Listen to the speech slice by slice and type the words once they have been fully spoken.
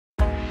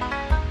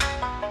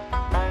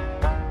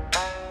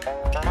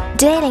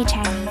Daily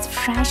Chinese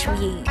Fresh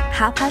View.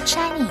 How about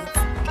Chinese?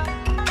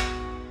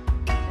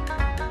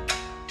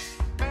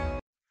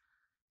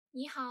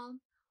 你好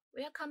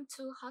Welcome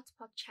to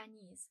Hotpot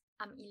Chinese.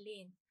 I'm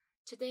Elaine.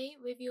 Today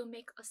we will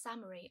make a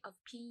summary of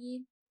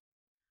Pinyin.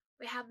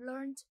 We have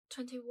learned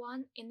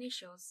 21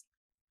 initials,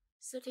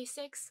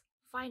 36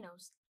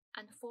 finals,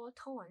 and 4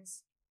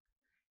 tones.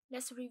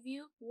 Let's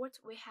review what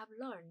we have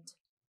learned.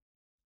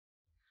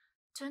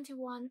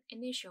 21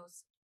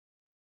 initials.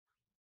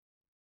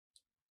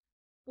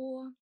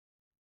 波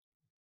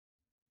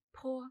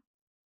坡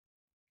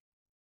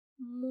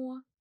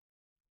摸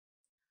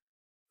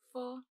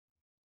vo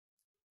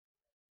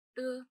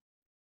的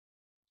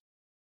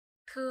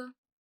特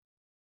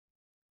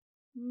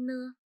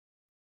呢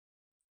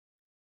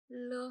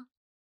了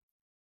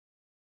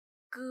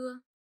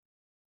个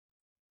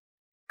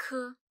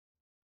科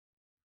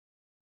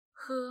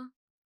和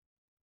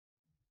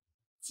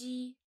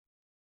鸡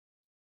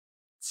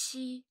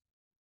七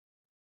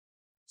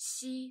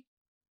西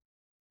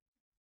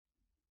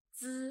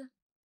滋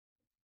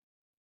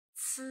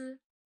呲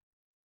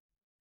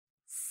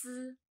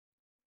丝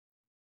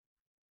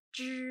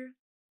知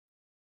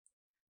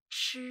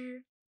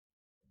吃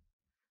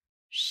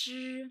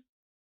诗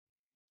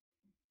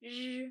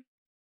日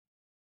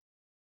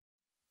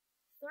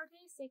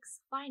 36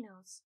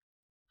 finals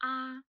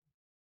啊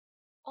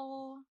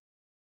o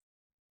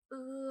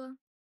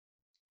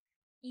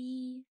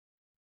一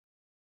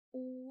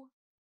u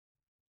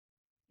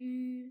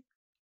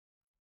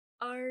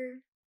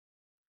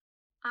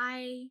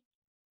i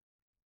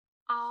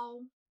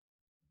凹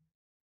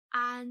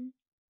安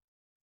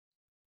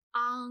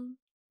昂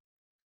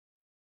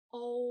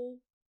o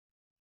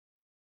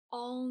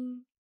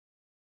on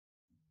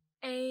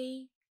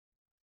a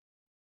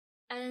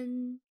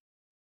n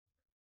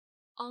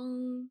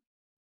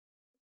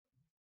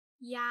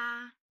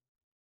呀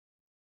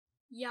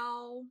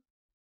腰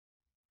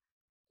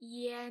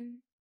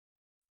烟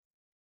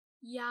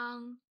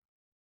央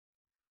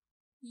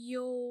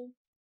优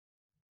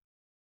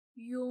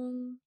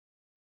庸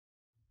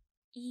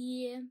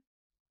耶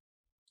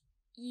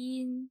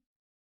阴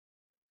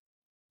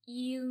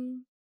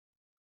应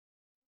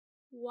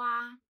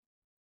蛙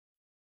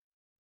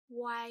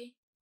歪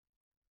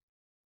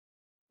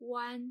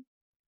弯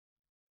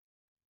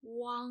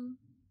汪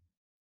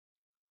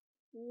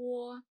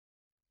窝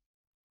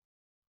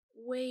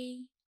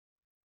微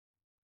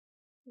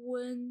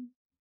温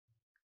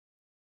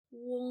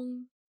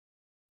翁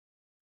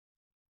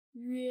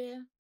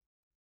约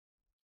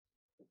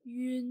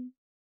晕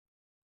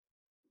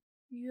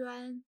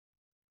yuan.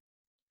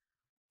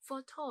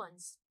 For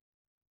tones,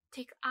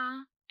 take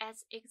a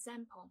as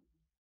example.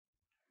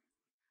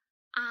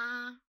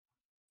 A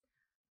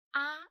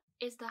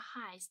is the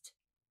highest.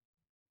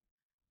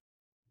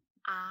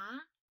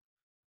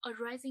 A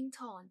rising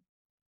tone.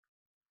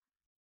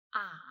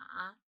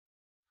 A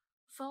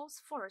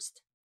falls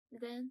first,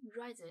 then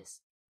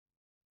rises.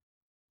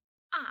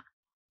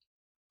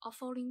 A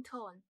falling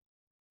tone.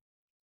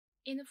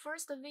 In the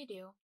first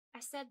video, I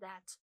said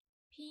that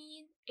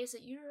Pinyin is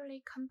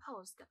usually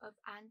composed of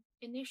an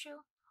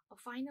initial, a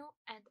final,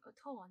 and a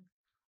tone,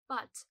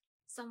 but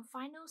some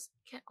finals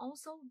can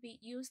also be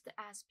used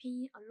as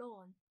Pinyin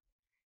alone.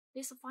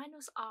 These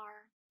finals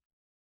are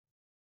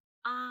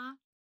a,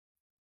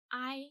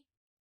 I,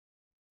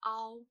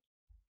 ao,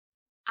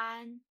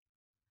 an,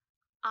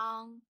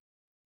 ang,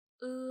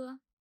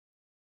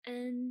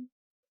 n,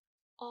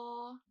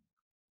 o,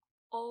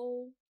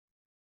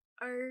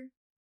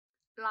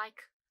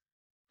 like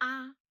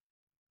a,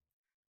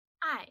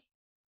 I,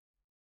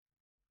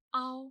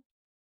 ao,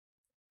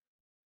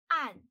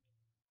 an,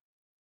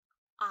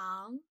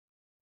 ang,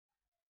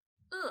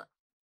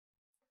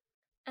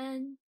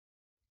 n,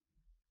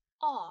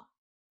 o,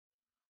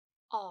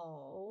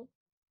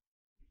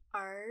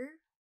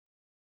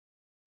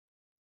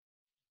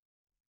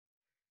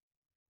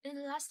 In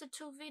the last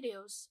 2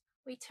 videos,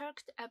 we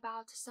talked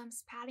about some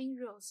spelling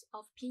rules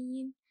of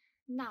Pinyin.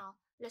 Now,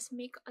 let's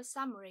make a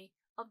summary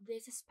of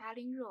these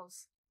spelling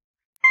rules.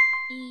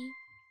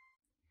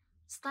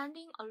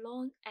 Standing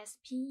alone as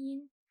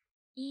Pinyin,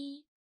 I,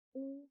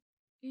 U,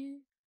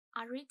 Ü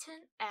are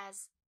written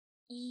as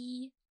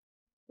I,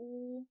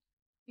 U,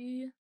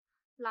 Ü,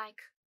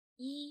 like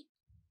I,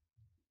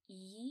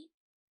 I,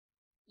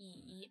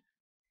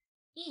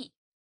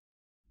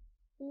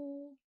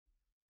 U,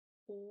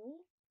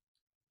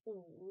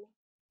 U,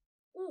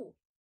 U,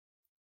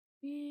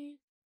 Ü,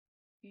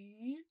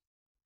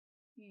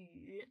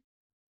 Ü,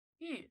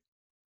 Ü.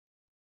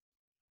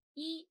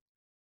 I,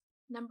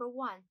 number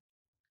 1.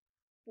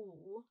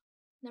 U,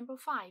 number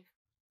 5.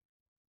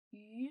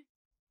 Ü,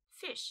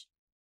 fish.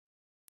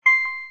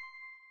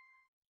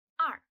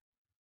 2.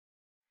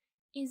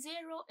 In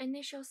 0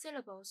 initial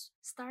syllables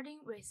starting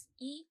with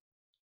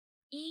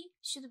I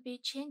should be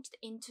changed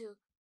into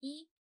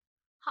I.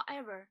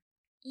 However,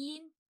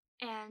 yin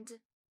and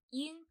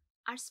ing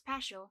are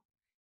special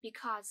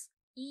because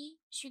I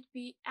should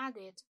be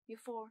added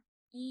before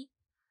I,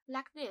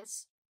 like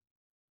this.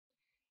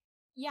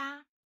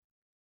 Ya,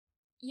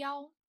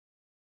 yao,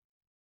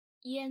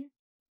 烟、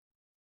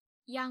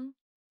央、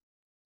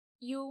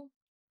优、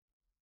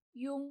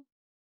庸、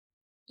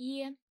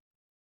耶、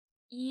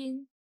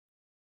阴、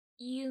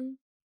英。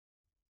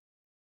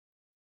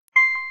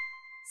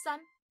 3.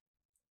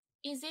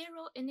 In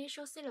zero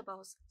initial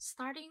syllables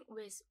starting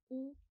with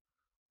u,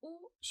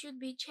 should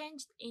be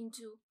changed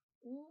into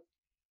u,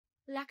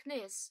 like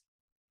this: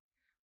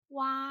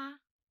 wa,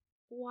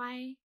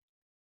 wai,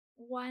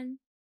 wan,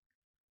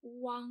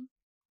 wang,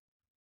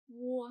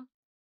 wo,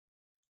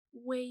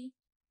 wei,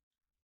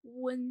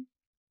 wen,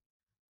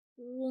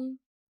 wong.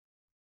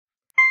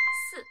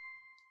 4.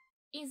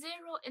 In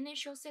zero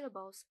initial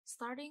syllables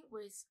starting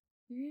with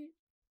yu,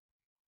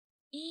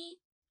 e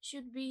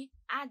should be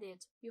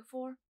added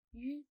before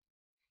yu,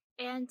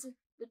 and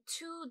the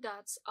 2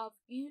 dots of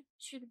yu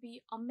should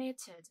be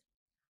omitted,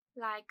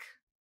 like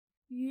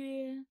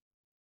yue,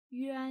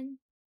 yuan,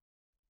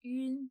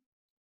 yun.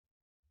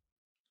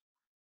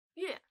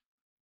 月、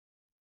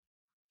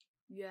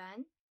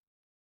圆、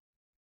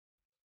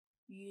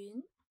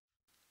云。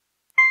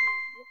 5.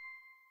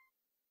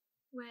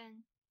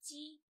 When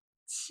ji,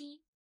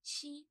 qi,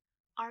 qi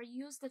are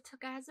used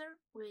together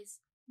with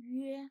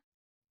yue,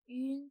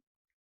 yun,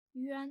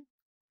 yuan,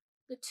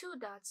 the 2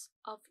 dots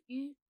of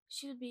yu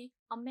should be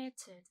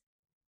omitted,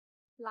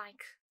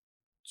 like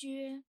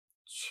jue,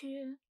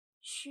 que,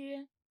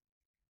 xue,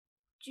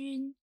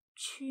 jun,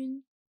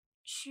 chun,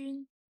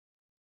 xun,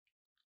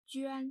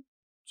 juan,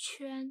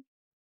 quan,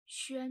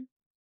 xuan.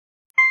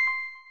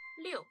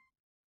 6.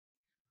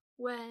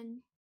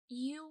 When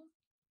yu,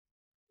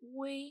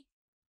 wei,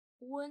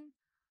 wen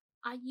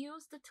are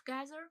used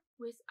together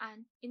with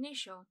an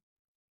initial,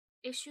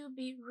 it should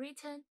be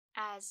written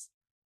as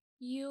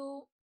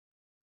yu,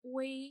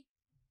 wei,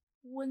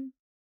 wen,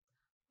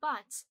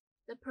 but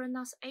the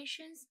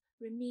pronunciations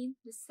remain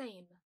the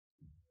same.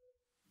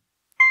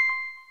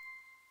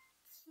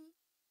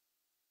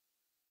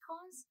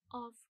 Tones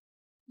of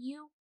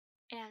yu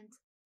and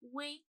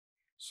wei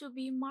should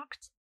be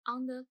marked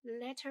on the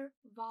letter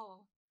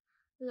vowel,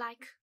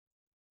 like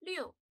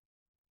 6、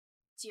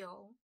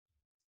9、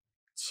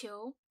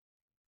球、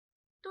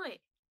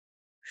对、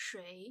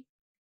水、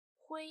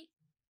灰。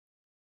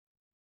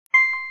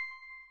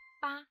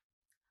 8.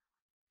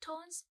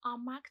 Tones are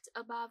marked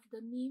above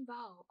the main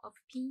vowel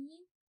of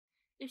Pinyin.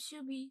 It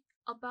should be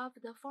above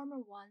the former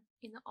one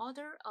in the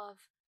order of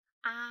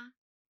a,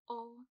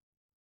 o,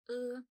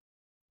 i,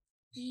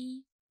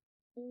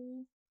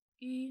 u,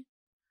 yu,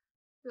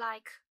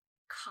 like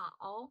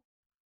考、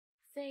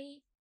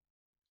飞、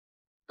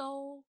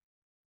兜、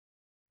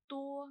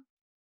多、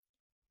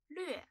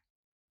略、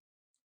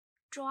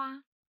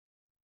抓。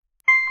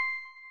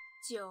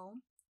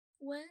 9.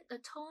 When the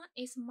tone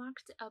is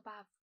marked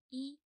above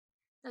e,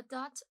 the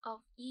dot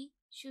of e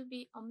should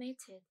be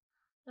omitted,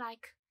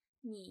 like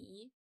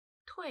你、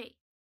退、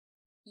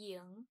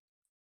赢、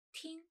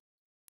听。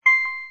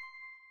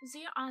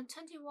 There are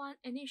 21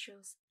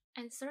 initials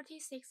and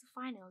 36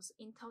 finals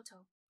in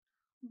total,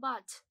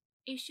 but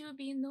it should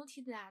be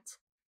noted that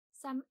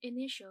some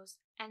initials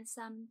and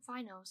some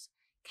finals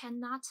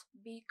cannot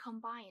be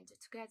combined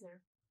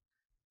together.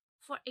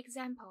 For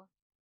example,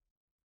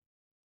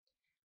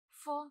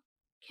 4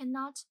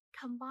 cannot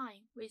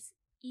combine with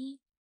e,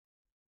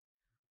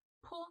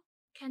 坡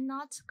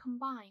cannot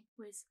combine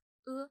with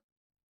e,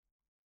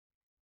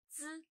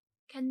 兹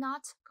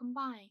cannot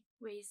combine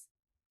with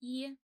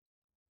ye.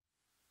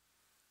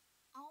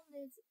 All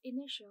these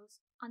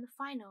initials and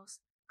finals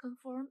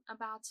conform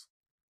about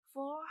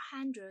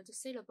 400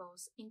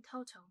 syllables in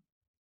total.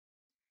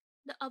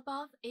 The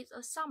above is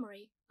a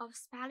summary of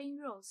spelling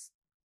rules.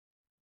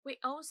 We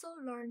also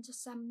learned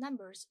some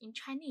numbers in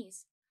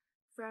Chinese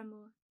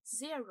from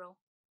 0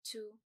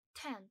 to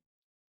 10.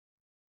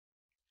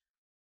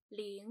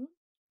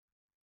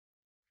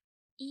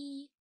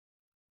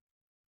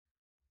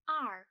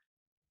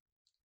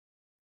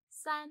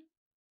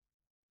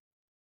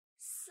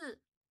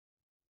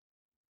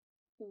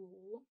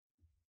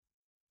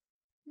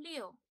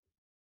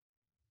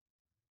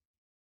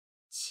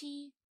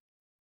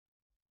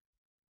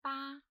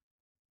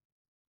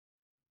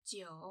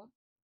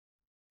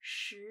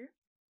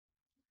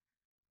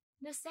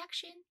 The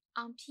section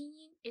on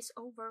Pinyin is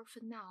over for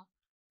now,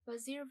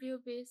 but there will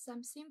be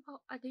some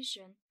simple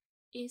addition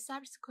in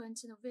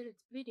subsequent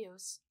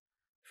videos.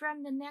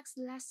 From the next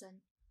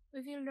lesson,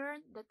 we will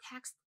learn the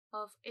text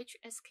of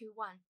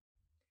HSK1.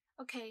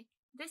 Okay,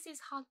 this is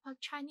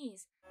Hotpot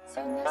Chinese. See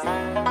you next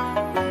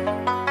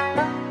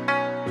time.